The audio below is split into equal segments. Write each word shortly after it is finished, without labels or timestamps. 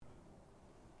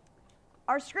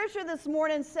Our scripture this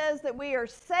morning says that we are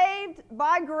saved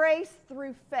by grace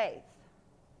through faith.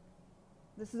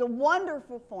 This is a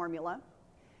wonderful formula.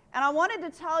 And I wanted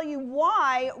to tell you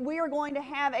why we are going to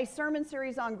have a sermon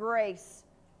series on grace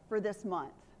for this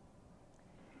month.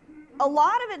 A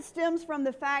lot of it stems from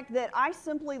the fact that I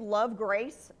simply love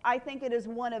grace. I think it is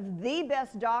one of the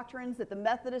best doctrines that the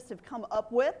Methodists have come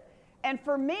up with. And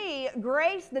for me,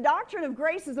 grace, the doctrine of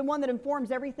grace, is the one that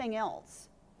informs everything else.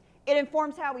 It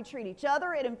informs how we treat each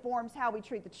other. It informs how we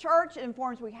treat the church. It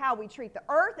informs how we treat the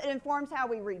earth. It informs how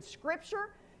we read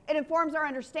Scripture. It informs our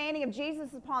understanding of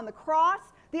Jesus upon the cross.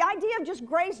 The idea of just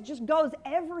grace just goes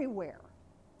everywhere.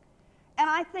 And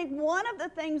I think one of the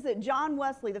things that John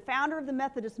Wesley, the founder of the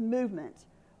Methodist movement,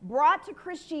 brought to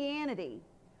Christianity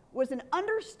was an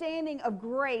understanding of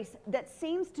grace that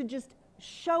seems to just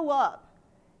show up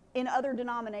in other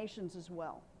denominations as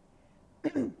well.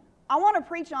 I want to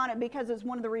preach on it because it's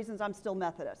one of the reasons I'm still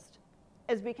Methodist,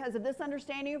 is because of this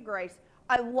understanding of grace.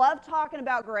 I love talking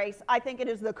about grace. I think it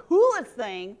is the coolest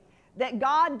thing that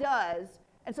God does,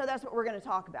 and so that's what we're going to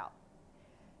talk about.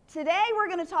 Today we're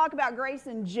going to talk about grace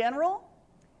in general,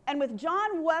 and with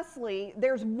John Wesley,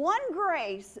 there's one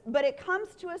grace, but it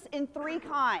comes to us in three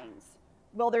kinds.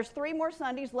 Well, there's 3 more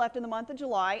Sundays left in the month of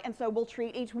July, and so we'll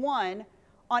treat each one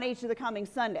on each of the coming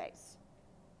Sundays.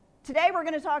 Today we're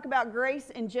going to talk about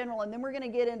grace in general, and then we're going to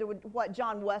get into what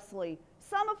John Wesley,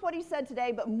 some of what he said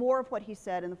today, but more of what he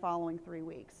said in the following 3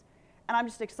 weeks. And I'm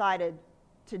just excited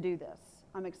to do this.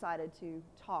 I'm excited to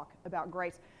talk about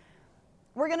grace.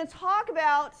 We're going to talk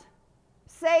about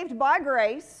saved by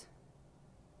grace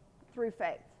through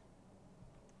faith.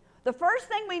 The first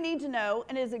thing we need to know,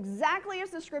 and it is exactly as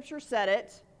the Scripture said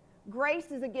it, grace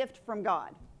is a gift from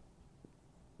God.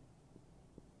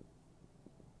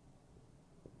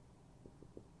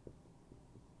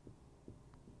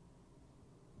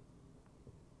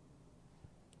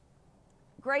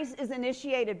 Grace is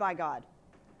initiated by God.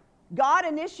 God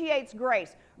initiates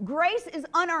grace. Grace is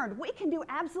unearned. We can do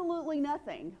absolutely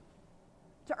nothing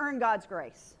to earn God's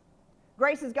grace.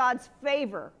 Grace is God's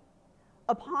favor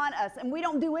upon us, and we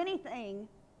don't do anything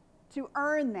to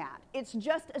earn that. It's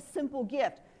just a simple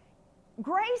gift.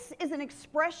 Grace is an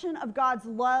expression of God's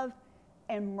love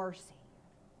and mercy.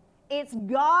 It's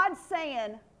God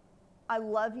saying, I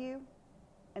love you,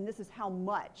 and this is how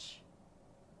much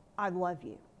I love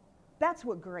you. That's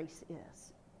what grace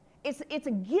is. It's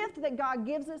a gift that God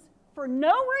gives us for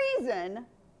no reason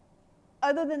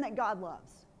other than that God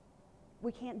loves.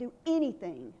 We can't do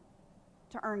anything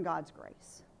to earn God's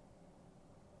grace.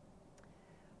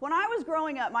 When I was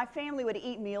growing up, my family would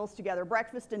eat meals together,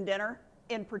 breakfast and dinner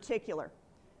in particular.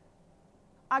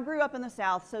 I grew up in the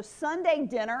South, so Sunday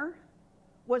dinner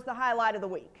was the highlight of the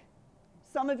week.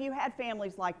 Some of you had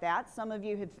families like that. Some of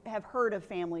you have heard of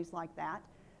families like that.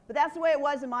 But that's the way it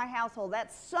was in my household.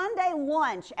 That Sunday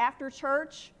lunch after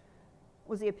church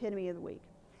was the epitome of the week.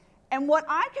 And what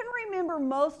I can remember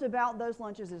most about those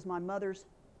lunches is my mother's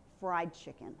fried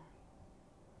chicken.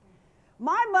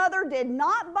 My mother did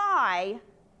not buy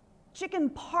chicken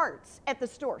parts at the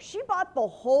store. She bought the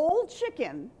whole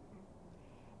chicken,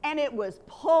 and it was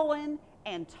pulling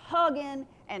and tugging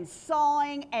and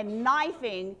sawing and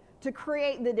knifing to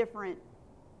create the different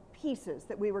pieces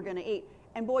that we were going to eat.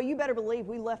 And boy, you better believe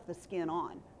we left the skin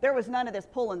on. There was none of this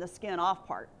pulling the skin off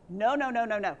part. No.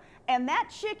 And that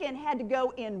chicken had to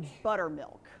go in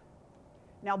buttermilk.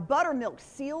 Now, buttermilk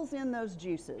seals in those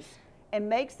juices and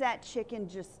makes that chicken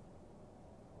just,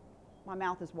 my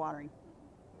mouth is watering.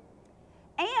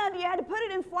 And you had to put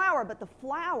it in flour, but the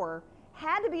flour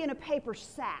had to be in a paper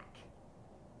sack.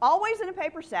 Always in a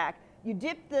paper sack. You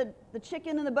dip the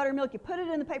chicken in the buttermilk, you put it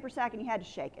in the paper sack, and you had to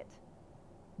shake it.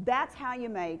 That's how you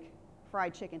make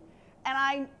fried chicken.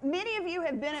 And many of you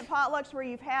have been at potlucks where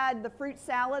you've had the fruit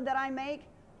salad that I make.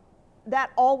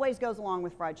 That always goes along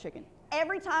with fried chicken.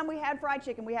 Every time we had fried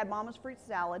chicken, we had Mama's fruit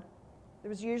salad. There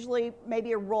was usually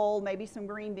maybe a roll, maybe some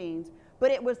green beans.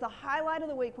 But it was the highlight of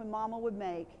the week when Mama would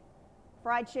make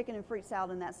fried chicken and fruit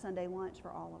salad in that Sunday lunch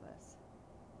for all of us.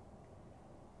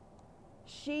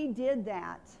 She did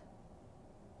that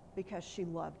because she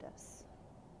loved us.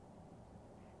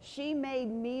 She made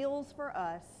meals for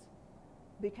us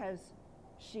because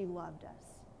she loved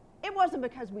us. It wasn't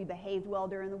because we behaved well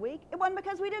during the week. It wasn't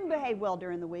because we didn't behave well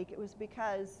during the week. It was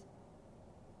because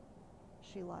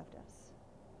she loved us.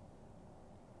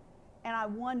 And I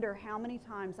wonder how many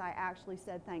times I actually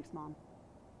said, thanks, Mom.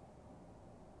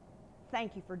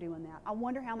 Thank you for doing that. I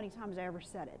wonder how many times I ever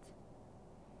said it.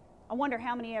 I wonder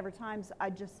how many ever times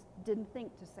I just didn't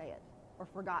think to say it or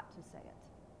forgot to say it.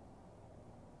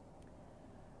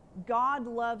 God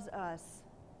loves us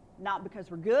Not because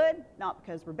we're good, not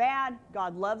because we're bad.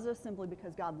 God loves us simply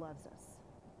because God loves us.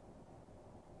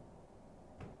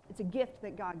 It's a gift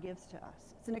that God gives to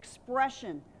us. It's an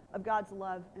expression of God's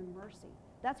love and mercy.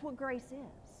 That's what grace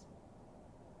is.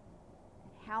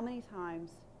 How many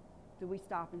times do we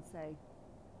stop and say,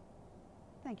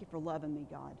 thank you for loving me,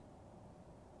 God.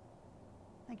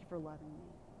 Thank you for loving me.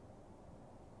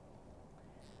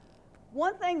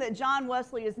 One thing that John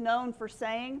Wesley is known for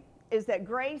saying is that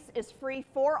grace is free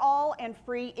for all and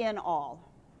free in all.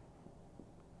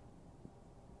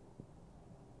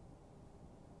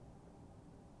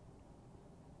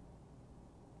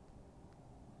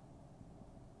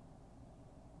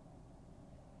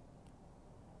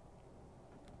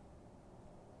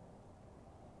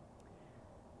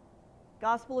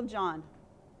 Gospel of John,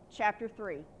 chapter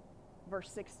 3, verse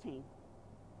 16.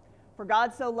 For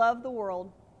God so loved the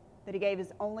world that he gave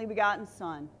his only begotten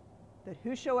Son, that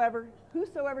whosoever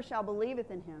shall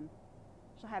believeth in him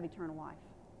shall have eternal life.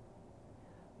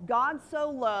 God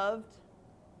so loved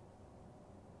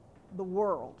the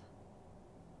world.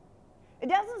 It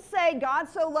doesn't say God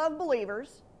so loved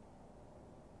believers.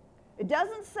 It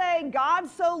doesn't say God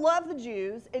so loved the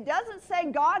Jews. It doesn't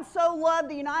say God so loved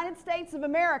the United States of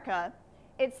America.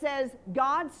 It says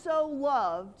God so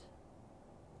loved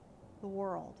the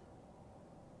world.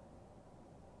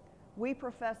 We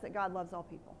profess that God loves all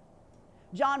people.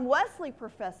 John Wesley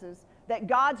professes that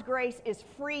God's grace is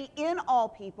free in all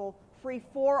people, free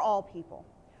for all people.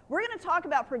 We're going to talk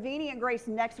about prevenient grace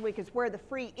next week. It's where the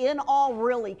free in all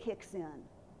really kicks in.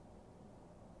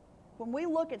 When we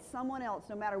look at someone else,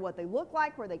 no matter what they look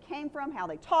like, where they came from, how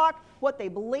they talk, what they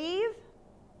believe,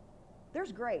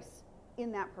 there's grace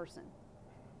in that person.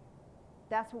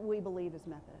 That's what we believe as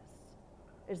Methodists,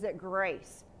 is that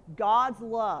grace, God's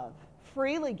love,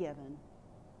 freely given,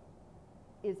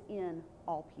 is in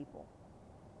all people.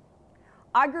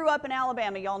 I grew up in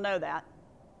Alabama. Y'all know that.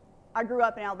 I grew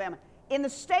up in Alabama. In the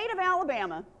state of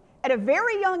Alabama, at a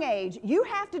very young age, you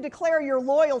have to declare your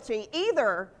loyalty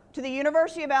either to the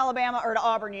University of Alabama or to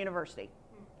Auburn University.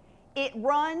 It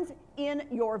runs in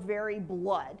your very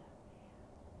blood.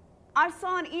 I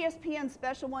saw an ESPN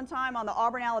special one time on the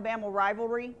Auburn-Alabama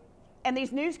rivalry, and these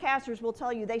newscasters will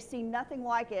tell you they see nothing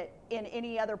like it in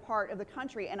any other part of the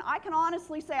country. And I can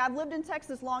honestly say, I've lived in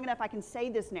Texas long enough, I can say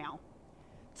this now.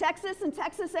 Texas and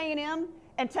Texas A&M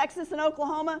and Texas and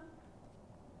Oklahoma,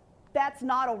 that's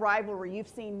not a rivalry. You've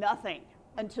seen nothing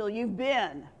until you've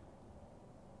been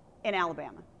in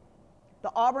Alabama.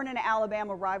 The Auburn and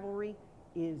Alabama rivalry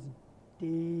is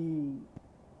deep.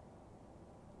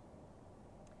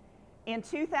 In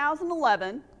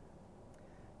 2011,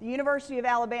 the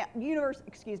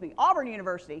Auburn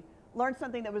University learned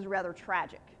something that was rather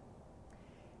tragic.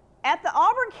 At the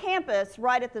Auburn campus,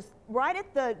 right at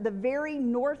the very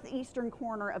northeastern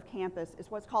corner of campus, is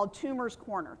what's called Toomer's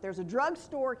Corner. There's a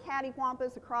drugstore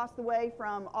cattywampus across the way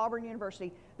from Auburn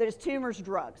University that is Toomer's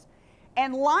Drugs.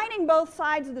 And lining both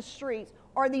sides of the streets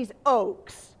are these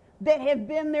oaks that have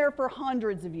been there for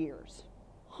hundreds of years.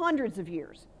 Hundreds of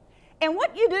years. And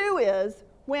what you do is,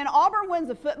 when Auburn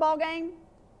wins a football game,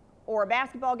 or a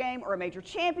basketball game, or a major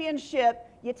championship,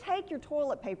 you take your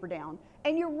toilet paper down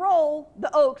and you roll the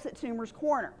oaks at Toomer's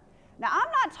Corner. Now, I'm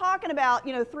not talking about,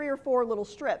 3 or 4 little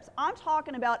strips. I'm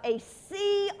talking about a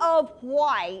sea of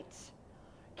white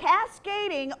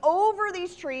cascading over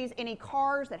these trees, any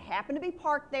cars that happen to be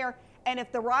parked there, and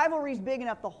if the rivalry's big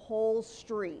enough, the whole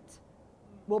street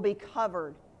will be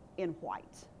covered in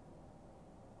white.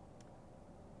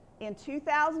 In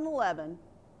 2011,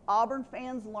 Auburn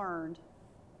fans learned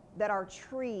that our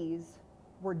trees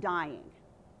were dying.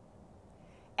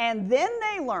 And then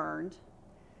they learned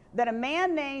that a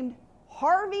man named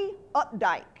Harvey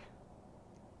Updike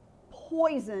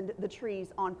poisoned the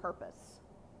trees on purpose.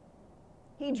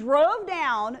 He drove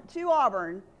down to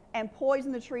Auburn and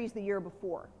poisoned the trees the year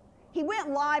before. He went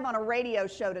live on a radio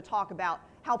show to talk about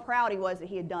how proud he was that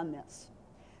he had done this.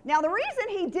 Now, the reason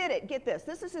he did it, get this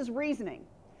is his reasoning,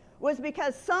 was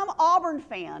because some Auburn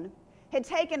fan had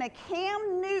taken a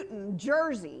Cam Newton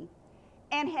jersey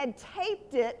and had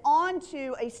taped it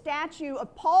onto a statue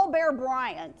of Paul Bear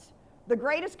Bryant, the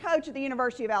greatest coach at the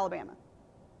University of Alabama.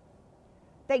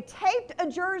 They taped a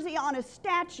jersey on a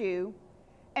statue,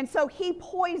 and so he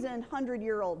poisoned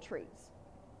 100-year-old trees.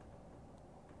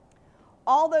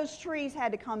 All those trees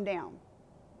had to come down.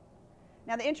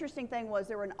 Now, the interesting thing was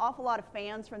there were an awful lot of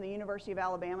fans from the University of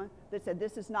Alabama that said,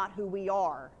 this is not who we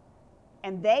are.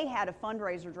 And they had a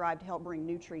fundraiser drive to help bring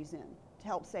new trees in, to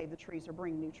help save the trees or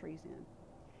bring new trees in.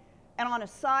 And on a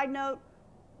side note,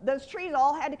 those trees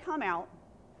all had to come out.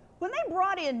 When they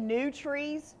brought in new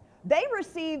trees,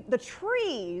 the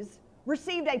trees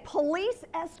received a police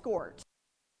escort,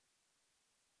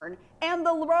 and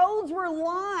the roads were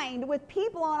lined with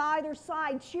people on either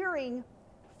side cheering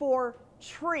for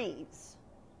trees.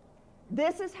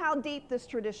 This is how deep this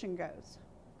tradition goes.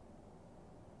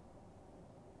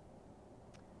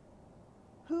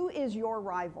 Who is your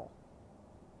rival?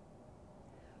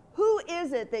 Who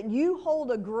is it that you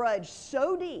hold a grudge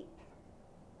so deep?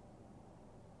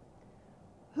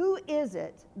 Who is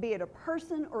it, be it a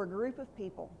person or a group of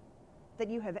people, that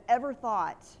you have ever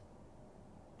thought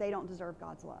they don't deserve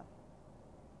God's love?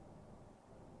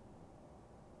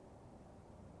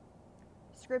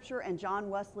 Scripture and John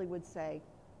Wesley would say,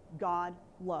 God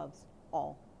loves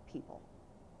all people.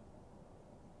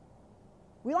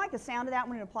 We like the sound of that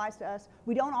when it applies to us.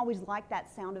 We don't always like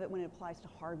that sound of it when it applies to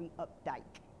Harvey Updike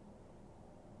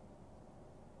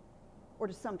or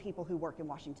to some people who work in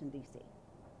Washington, D.C.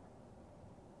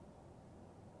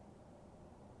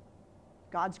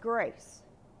 God's grace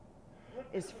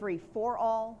is free for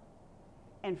all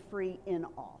and free in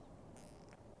all.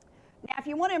 Now, if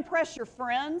you want to impress your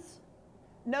friends,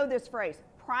 know this phrase,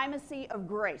 primacy of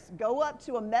grace. Go up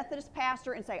to a Methodist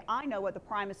pastor and say, I know what the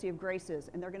primacy of grace is,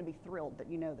 and they're going to be thrilled that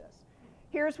you know this.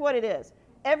 Here's what it is.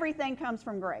 Everything comes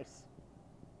from grace.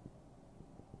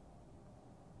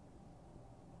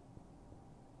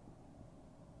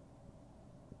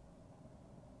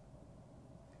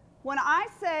 When I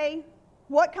say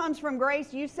what comes from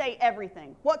grace, you say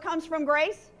everything. What comes from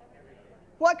grace? Everything.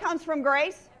 What comes from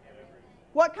grace? Everything.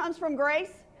 What comes from grace?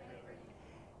 Everything.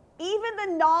 Even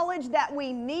the knowledge that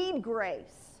we need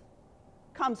grace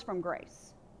comes from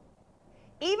grace.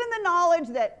 Even the knowledge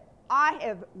that I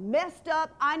have messed up,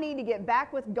 I need to get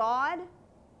back with God,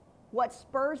 what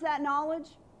spurs that knowledge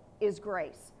is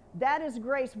grace. That is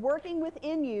grace working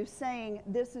within you saying,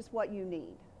 this is what you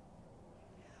need.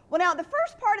 Well, now, the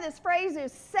first part of this phrase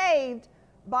is saved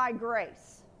by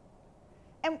grace.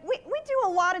 And we do a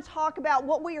lot of talk about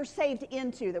what we are saved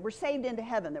into, that we're saved into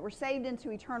heaven, that we're saved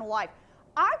into eternal life.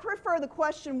 I prefer the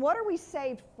question, what are we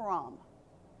saved from?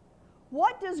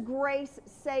 What does grace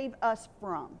save us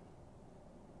from?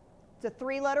 It's a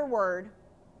three-letter word,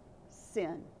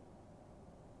 sin.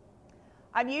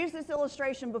 I've used this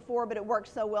illustration before, but it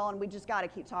works so well, and we just got to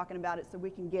keep talking about it so we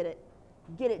can get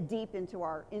it deep into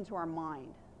our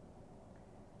mind.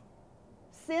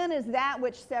 Sin is that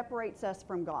which separates us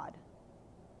from God.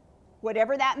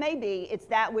 Whatever that may be, it's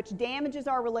that which damages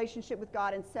our relationship with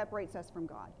God and separates us from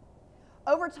God.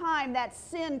 Over time, that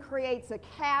sin creates a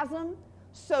chasm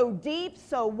so deep,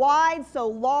 so wide, so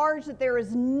large that there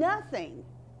is nothing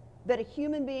that a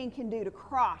human being can do to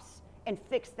cross and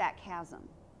fix that chasm.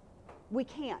 We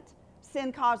can't.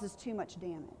 Sin causes too much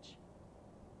damage.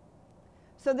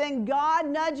 So then God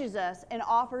nudges us and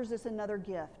offers us another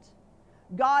gift.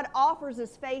 God offers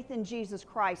us faith in Jesus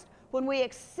Christ. When we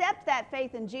accept that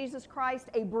faith in Jesus Christ,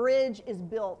 a bridge is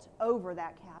built over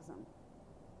that chasm.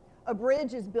 A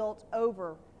bridge is built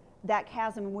over that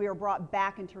chasm, and we are brought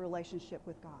back into relationship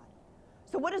with God.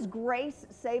 So what does grace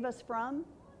save us from?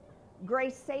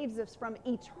 Grace saves us from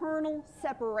eternal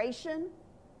separation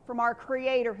from our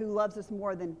Creator who loves us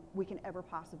more than we can ever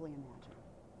possibly imagine.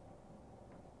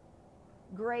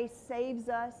 Grace saves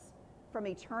us from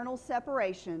eternal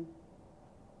separation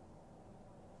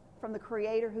from the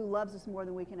Creator who loves us more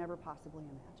than we can ever possibly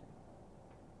imagine.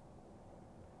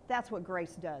 That's what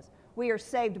grace does. We are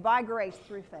saved by grace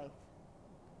through faith.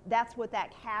 That's what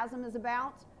that chasm is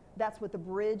about. That's what the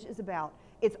bridge is about.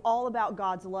 It's all about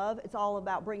God's love. It's all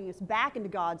about bringing us back into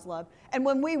God's love. And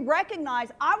when we recognize,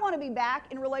 I want to be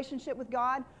back in relationship with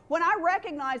God, when I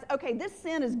recognize, okay, this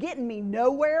sin is getting me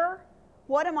nowhere,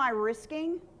 what am I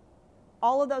risking?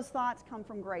 All of those thoughts come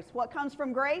from grace. What comes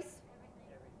from grace?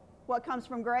 What comes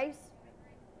from grace?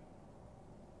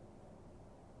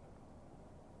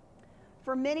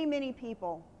 For many, many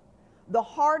people, the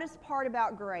hardest part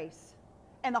about grace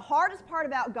and the hardest part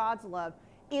about God's love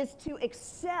is to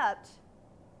accept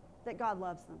that God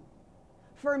loves them.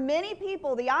 For many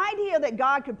people, the idea that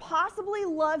God could possibly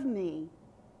love me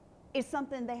is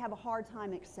something they have a hard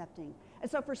time accepting.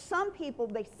 And so for some people,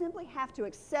 they simply have to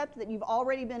accept that you've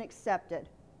already been accepted.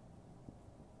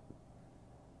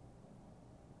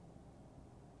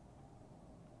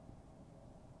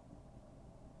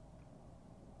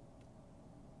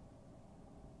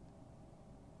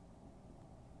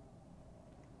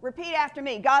 Repeat after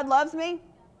me. God loves me.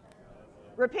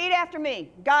 Repeat after me.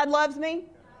 God loves me.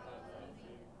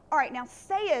 All right, now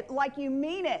say it like you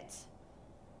mean it.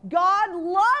 God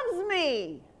loves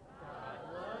me. God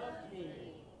loves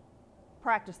me.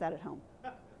 Practice that at home.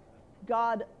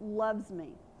 God loves me.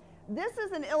 This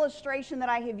is an illustration that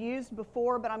I have used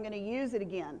before, but I'm going to use it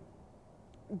again.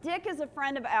 Dick is a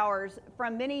friend of ours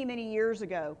from many, many years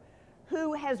ago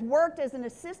who has worked as an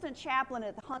assistant chaplain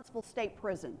at the Huntsville State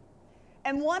Prison.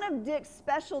 And one of Dick's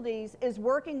specialties is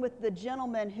working with the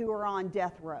gentlemen who are on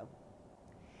death row.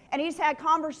 And he's had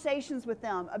conversations with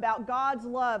them about God's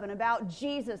love and about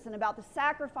Jesus and about the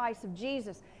sacrifice of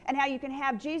Jesus and how you can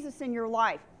have Jesus in your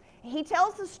life. He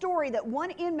tells the story that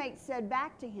one inmate said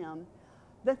back to him,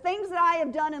 "The things that I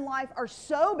have done in life are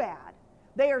so bad,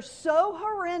 they are so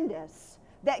horrendous,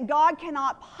 that God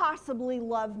cannot possibly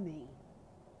love me."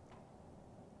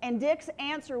 And Dick's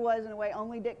answer was, in a way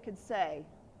only Dick could say,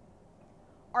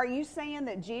 "Are you saying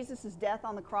that Jesus' death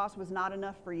on the cross was not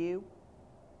enough for you?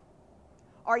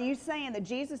 Are you saying that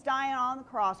Jesus dying on the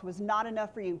cross was not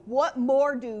enough for you? What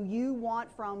more do you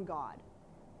want from God?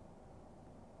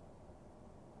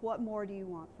 What more do you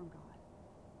want from God?"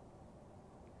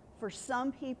 For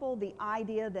some people, the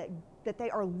idea that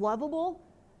they are lovable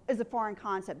is a foreign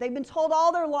concept. They've been told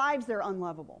all their lives they're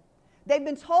unlovable. They've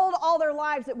been told all their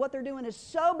lives that what they're doing is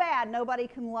so bad nobody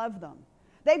can love them.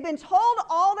 They've been told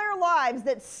all their lives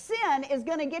that sin is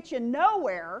going to get you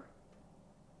nowhere.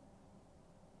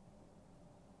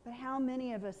 But how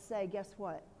many of us say, guess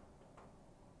what?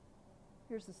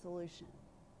 Here's the solution.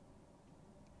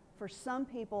 For some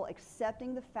people,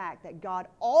 accepting the fact that God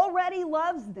already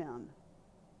loves them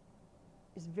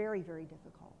is very, very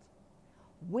difficult.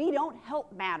 We don't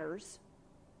help matters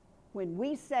when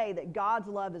we say that God's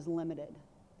love is limited.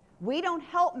 We don't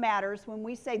help matters when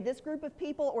we say this group of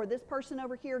people or this person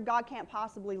over here, God can't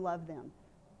possibly love them.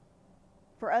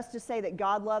 For us to say that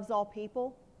God loves all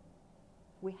people,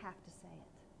 we have to say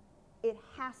it. It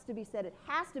has to be said. It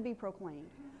has to be proclaimed.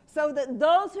 So that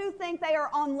those who think they are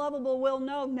unlovable will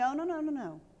know,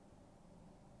 no.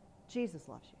 Jesus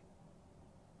loves you.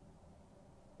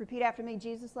 Repeat after me.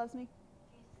 Jesus loves me.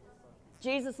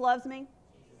 Jesus loves me.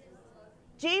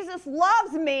 Jesus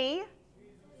loves me.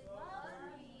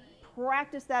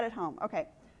 Practice that at home. Okay.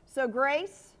 So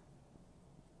grace.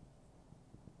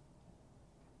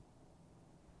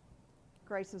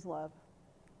 Grace is love.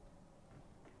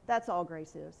 That's all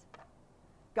grace is.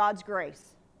 God's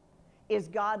grace is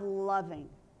God loving.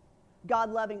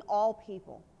 God loving all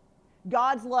people.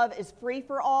 God's love is free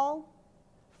for all,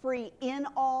 free in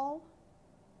all.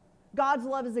 God's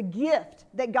love is a gift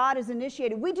that God has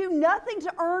initiated. We do nothing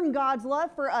to earn God's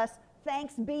love for us.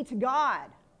 Thanks be to God.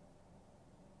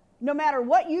 No matter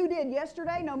what you did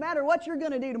yesterday, no matter what you're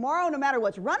going to do tomorrow, no matter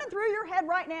what's running through your head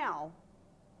right now,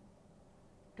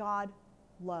 God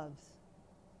loves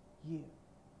you.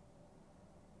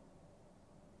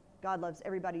 God loves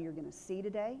everybody you're going to see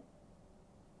today.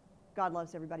 God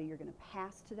loves everybody you're going to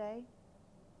pass today.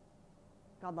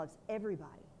 God loves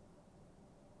everybody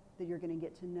that you're going to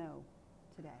get to know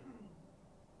today.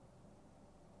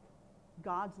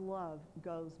 God's love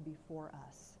goes before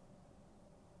us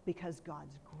because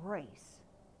God's grace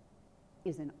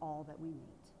is in all that we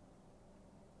meet.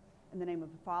 In the name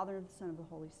of the Father, of the Son, and of the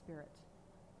Holy Spirit.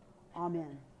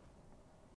 Amen.